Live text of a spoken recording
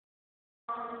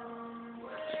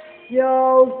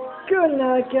Yo, good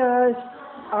night guys.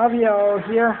 Avio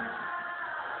here.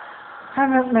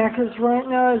 I'm at Macca's right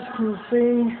now, as you can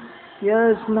see.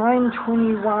 Yeah, it's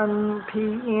 9:21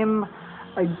 PM.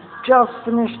 I just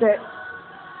finished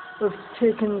this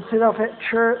taking set up at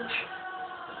church.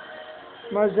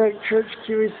 Mosaic Church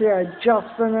QEC, I just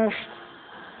finished.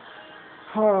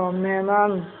 Oh man,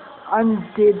 I'm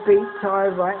dead beat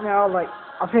tired right now. Like,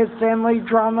 I've had family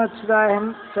drama today, I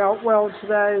haven't felt well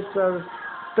today, so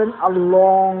it's been a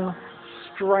long,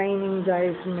 straining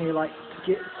day for me, like,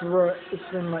 to get through it.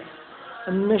 It's been like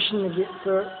a mission to get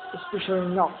through it,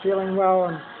 especially not feeling well,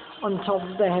 and on top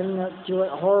of that having to do like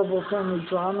horrible family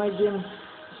drama again.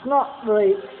 It's not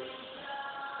really,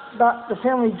 but the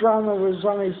family drama was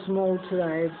only small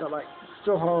today, but like,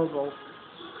 still horrible.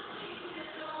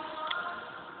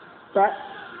 But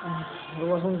it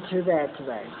wasn't too bad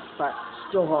today, but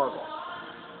still horrible.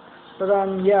 But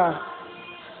yeah,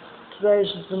 today's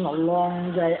just been a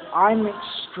long day. I'm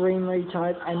extremely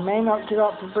tired. I may not get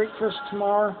up for breakfast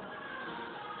tomorrow,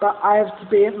 but I have to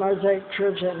be at Mosaic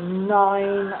Church at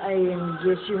 9 AM.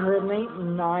 Yes, you heard me,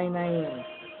 9 AM.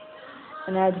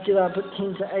 And I had to get up at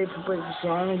 10 to 8 for breakfast, so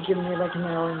I only given me like an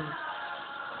hour and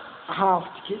a half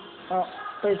to get up,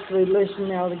 basically less than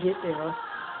an hour to get there.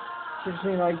 Gives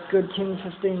me like good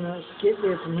 10-15 minutes to get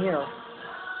there from here,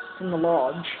 from the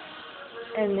lodge.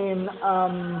 And then,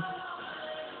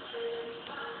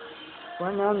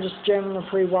 right now I'm just jamming the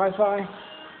free Wi-Fi,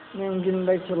 and then I'm getting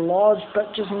back to the lodge.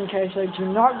 But just in case I do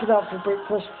not get up for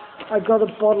breakfast, I got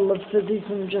a bottle of fizzy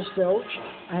from Just Belch.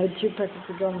 I had 2 packets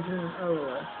of gum from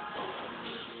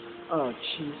oh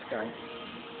jeez guys.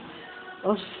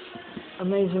 Lots of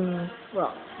amazing,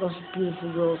 well, lots of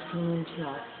beautiful girls coming in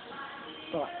tonight.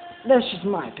 But that's just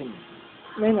my opinion.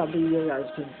 May not be your guys'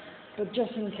 opinion. But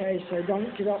just in case I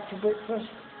don't get up for breakfast,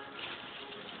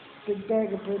 big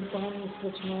bag of bread buns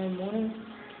for tomorrow morning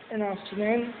and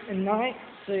afternoon and night.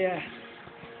 So yeah,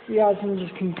 you guys can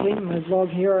just complete my vlog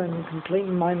here and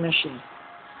completing my mission.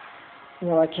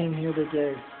 What I came here to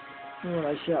do. And what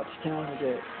I set out to town to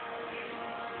do.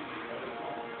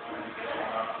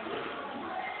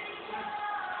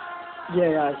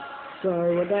 Yeah guys. So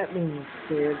with that being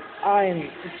said, I am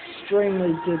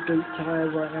extremely deadbeat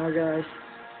tired right now guys.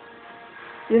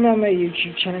 You know my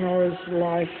YouTube channel is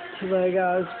live today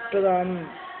guys, but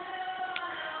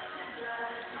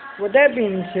with that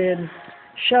being said,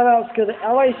 shout outs go to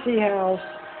LAC House,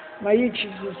 my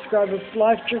YouTube subscribers,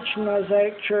 Life Church and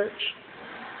Mosaic Church,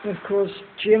 and of course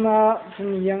Gemma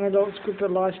from the Young Adults Group at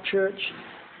Life Church,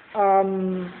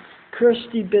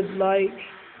 Kirsty Bidlake,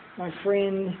 my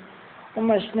friend, all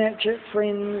my Snapchat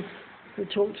friends who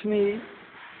talked to me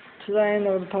today and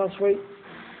over the past week,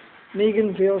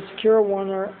 Megan Veals, Kira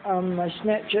Warner, my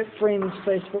Snapchat friends,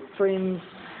 Facebook friends,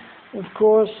 and of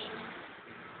course,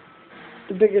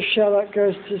 the biggest shout out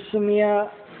goes to Samir.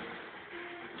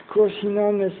 Of course, you know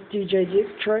him as DJ Dick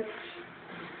Tricks.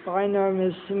 I know him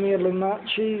as Samir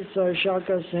Lumachi, so shout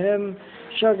goes to him.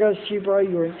 Shout goes to you, bro,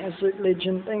 you're an absolute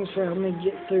legend. Thanks for helping me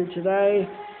get through today.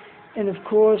 And of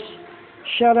course,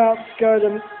 shout outs go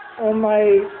to all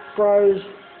my bros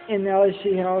in the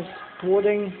LAC house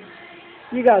supporting.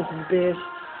 You guys are the best.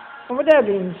 And with that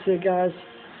being said guys,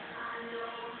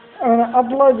 I'm going to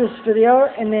upload this video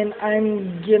and then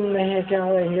I'm getting the heck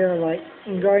out of here, like,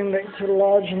 and going back to the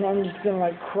lodge, and I'm just going to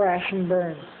like crash and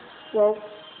burn. Well,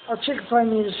 I'll check if I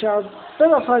need a shower, but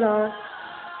if I don't,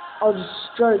 I'll just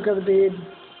straight go to bed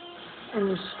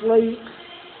and sleep.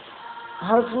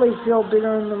 Hopefully feel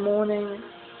better in the morning,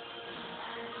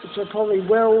 which I probably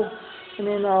will, and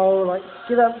then I'll like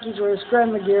get up, get dressed, grab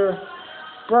my gear,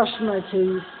 brush my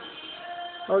teeth.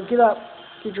 I'll get up,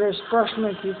 get dressed, brush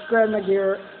my teeth, grab my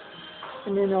gear,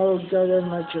 and then I'll go to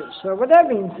my church. So with that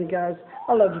being said guys,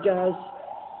 I love you guys.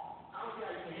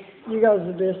 You guys are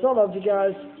the best. I love you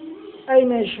guys. A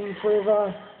Nation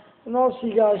forever. And I'll see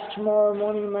you guys tomorrow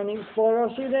morning in my next vlog.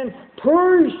 I'll see you then.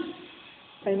 Peace!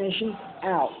 A Nation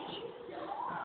out.